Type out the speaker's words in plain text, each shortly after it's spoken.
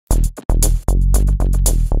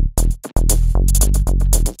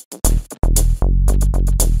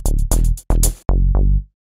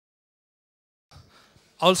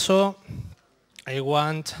Also, I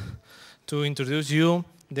want to introduce you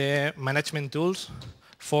the management tools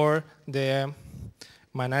for the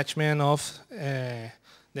management of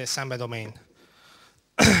the Samba domain.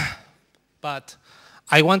 But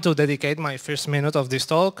I want to dedicate my first minute of this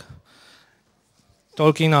talk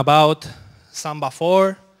talking about Samba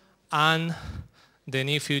 4 and the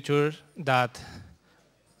new future that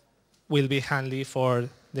will be handy for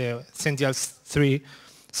the Zentyal 3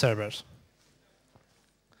 servers.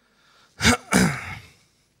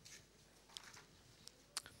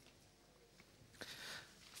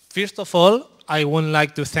 First of all, I would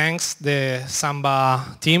like to thank the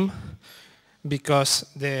Samba team because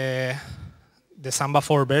the Samba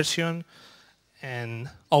 4 version and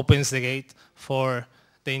opens the gate for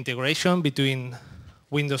the integration between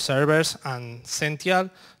Windows servers and Zentyal,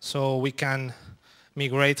 so we can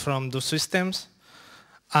migrate from those systems.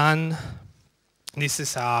 And this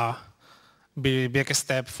is a very big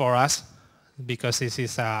step for us because this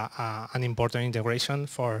is an important integration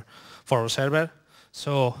for our server.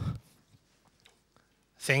 So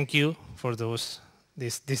thank you for this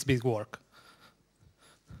big work.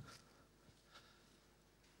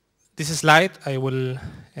 This slide, I will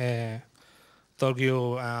talk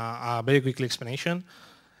you a very quick explanation.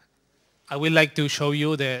 I would like to show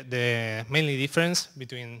you the mainly difference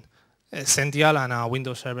between Zentyal and a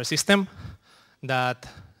Windows Server system, that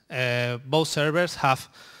both servers have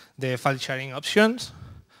the file sharing options.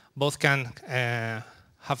 Both can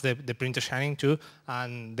have the printer sharing too,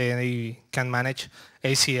 and they can manage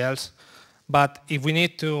ACLs. But if we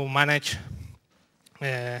need to manage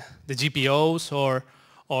the GPOs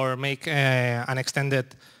or make an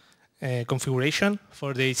extended configuration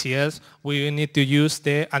for the ACLs, we need to use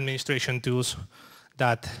the administration tools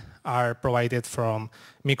that are provided from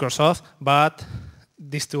Microsoft, but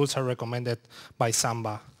these tools are recommended by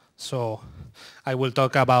Samba. So I will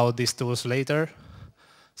talk about these tools later.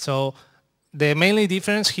 So the mainly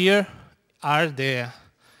difference here are the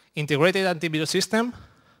integrated antivirus system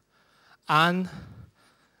and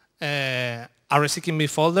a RSCMB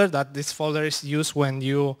folder, that this folder is used when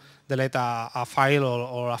you delete a file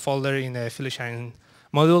or a folder in the file sharing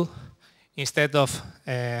module. Instead of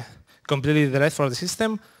completely delete for the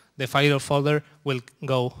system, the file or folder will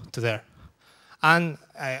go to there. And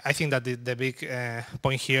I think that the big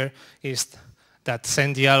point here is that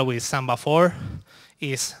Zentyal with Samba 4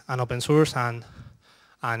 is an open source and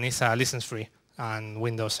is a license-free and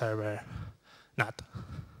Windows Server not.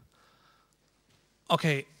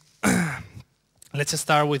 Okay, let's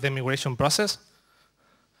start with the migration process.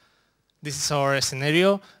 This is our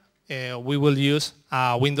scenario. We will use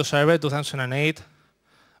Windows Server 2008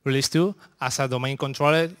 Release 2 as a domain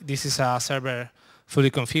controller. This is a server fully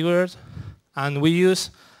configured. And we use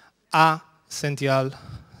a Zentyal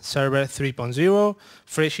Server 3.0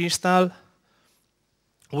 fresh install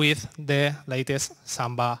with the latest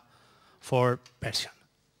Samba 4 version.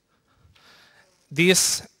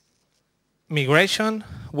 This migration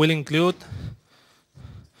will include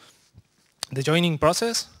the joining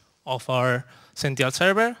process of our Zentyal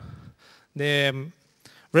server, the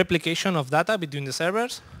replication of data between the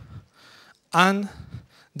servers, and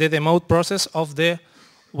the demote process of the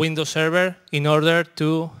Windows server in order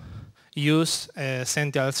to use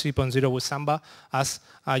Zentyal 3.0 with Samba as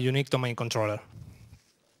a unique domain controller.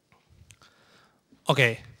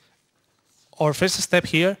 Okay, our first step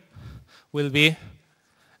here will be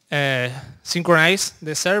synchronize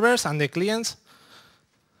the servers and the clients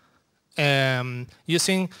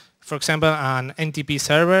using, for example, an NTP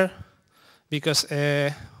server, because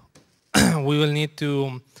we will need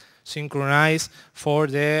to synchronize for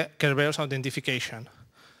the Kerberos authentication.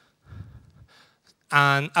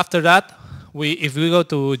 And after that, if we go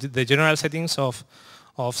to the general settings of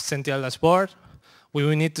Zentyal dashboard, we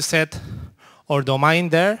will need to set our domain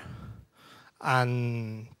there,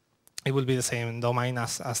 and it will be the same domain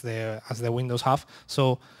as the Windows have.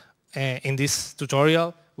 So in this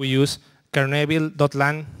tutorial, we use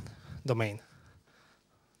kerneville.lan domain.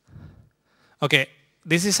 Okay,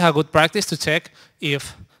 this is a good practice to check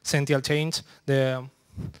if Zentyal changed the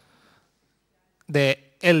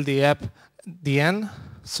LDAP-DN.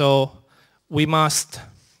 So we must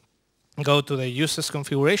go to the users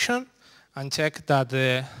configuration and check that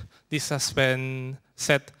this has been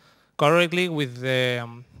set correctly with the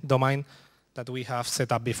domain that we have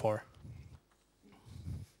set up before.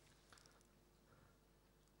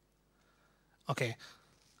 Okay,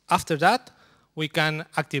 after that, we can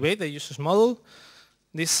activate the users module.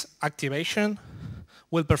 This activation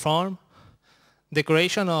will perform the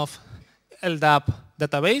creation of LDAP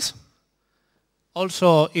database.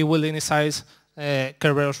 Also, it will initialize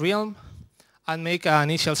Kerberos realm, and make an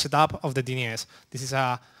initial setup of the DNS. This is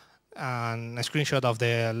a screenshot of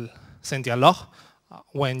the Zentyal log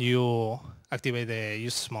when you activate the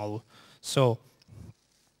use module. So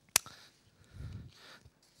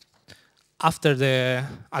after the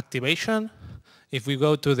activation, if we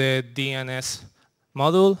go to the DNS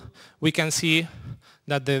module, we can see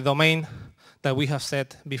that the domain that we have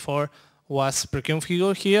set before was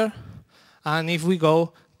pre-configured here. And if we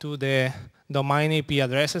go to the domain IP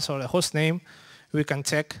addresses or the host name, we can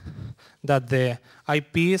check that the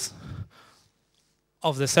IPs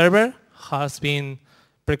of the server has been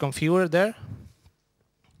pre-configured there.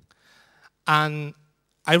 And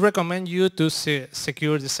I recommend you to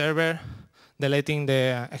secure the server, deleting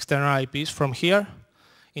the external IPs from here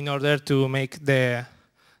in order to make the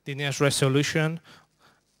DNS resolution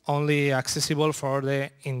only accessible for the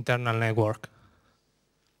internal network.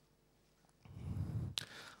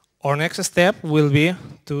 Our next step will be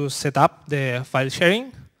to set up the file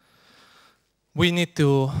sharing. We need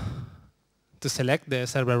to select the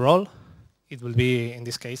server role. It will be, in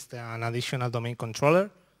this case, an additional domain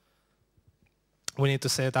controller. We need to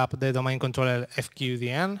set up the domain controller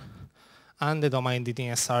FQDN and the domain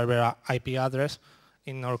DNS server IP address.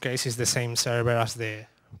 In our case, is the same server as the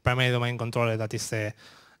primary domain controller, that is the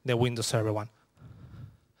Windows Server one.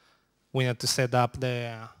 We need to set up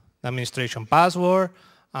the administration password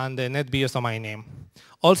and the NetBIOS domain name.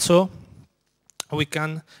 Also, we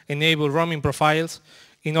can enable roaming profiles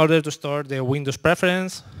in order to store the Windows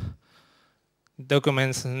preference,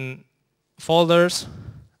 documents and folders,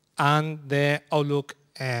 and the Outlook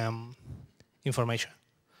information.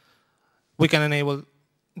 We can enable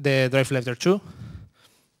the drive letter too.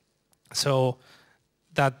 So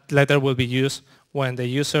that letter will be used when the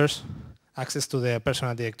users access to the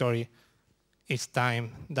personal directory each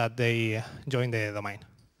time that they join the domain.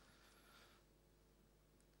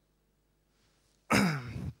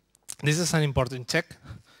 This is an important check.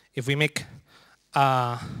 If we make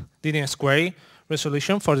a DNS query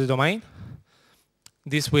resolution for the domain,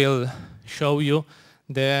 this will show you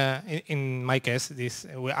in my case,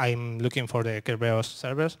 I'm looking for the Kerberos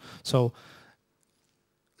servers. So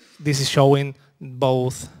this is showing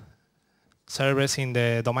both servers in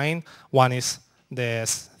the domain. One is the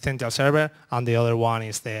Zentyal server, and the other one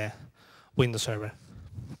is the Windows server.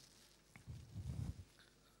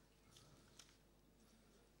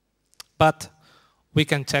 But we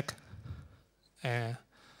can check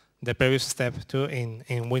the previous step too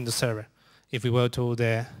in Windows Server. If we go to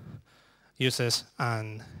the users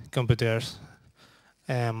and computers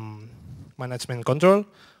management control,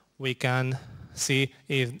 we can see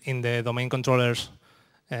if in the domain controllers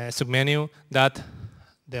submenu that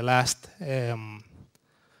the last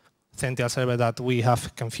Zentyal server that we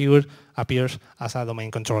have configured appears as a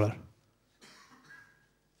domain controller.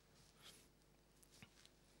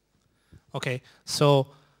 Okay, so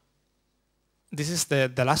this is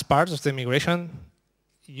the last part of the migration.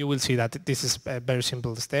 You will see that this is very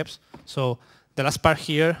simple steps. So the last part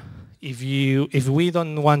here, if we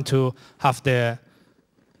don't want to have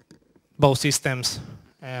both systems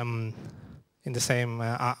in the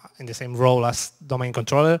same role as domain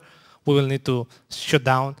controller, we will need to shut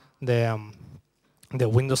down the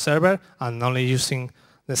Windows server and only using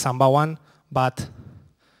the Samba one, but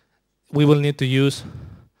we will need to use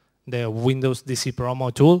the Windows DC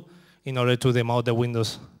promo tool in order to demote the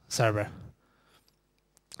Windows server.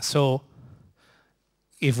 So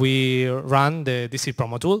if we run the DC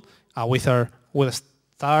promo tool, a wizard will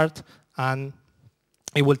start and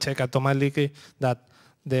it will check automatically that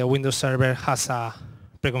the Windows server has a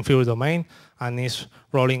pre-configured domain and is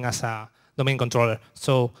rolling as a domain controller.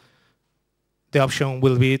 So the option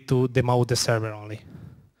will be to demote the server only.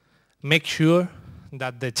 Make sure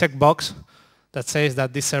that the checkbox that says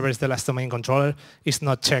that this server is the last domain controller is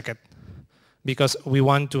not checked, because we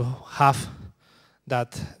want to have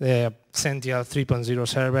that the Zentyal 3.0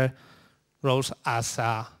 server rolls as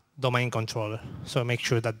a domain controller. So make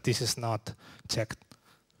sure that this is not checked.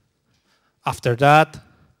 After that,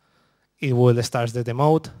 it will start the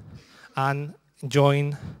demote and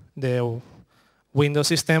join the Windows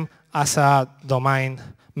system as a domain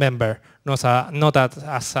member, not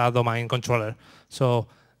as a domain controller. So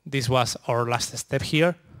this was our last step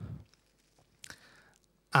here.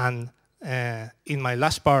 And in my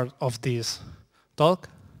last part of this talk,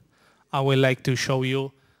 I would like to show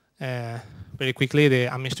you very quickly the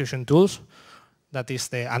administration tools. That is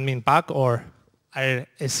the admin pack or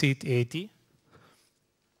RSCTAT.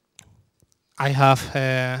 I have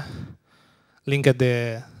linked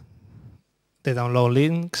the download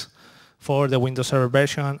links for the Windows Server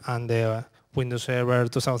version and the Windows Server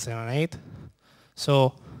 2008.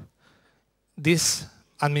 So these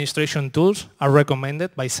administration tools are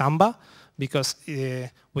recommended by Samba because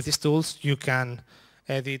with these tools you can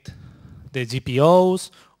edit the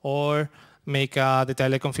GPOs or make a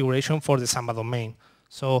detailed configuration for the Samba domain.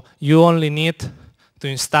 So you only need to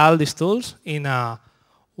install these tools in a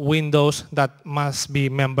Windows that must be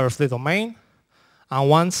member of the domain. And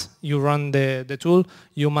once you run the tool,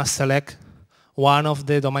 you must select one of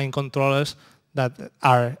the domain controllers that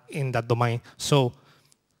are in that domain. So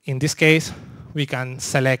in this case, we can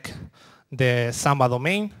select the Samba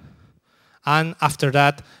domain. And after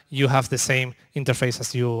that, you have the same interface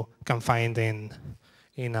as you can find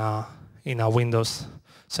in a Windows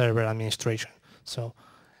server administration. So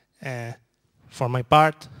for my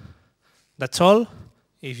part, that's all.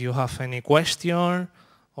 If you have any question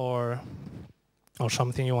or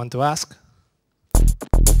something you want to ask,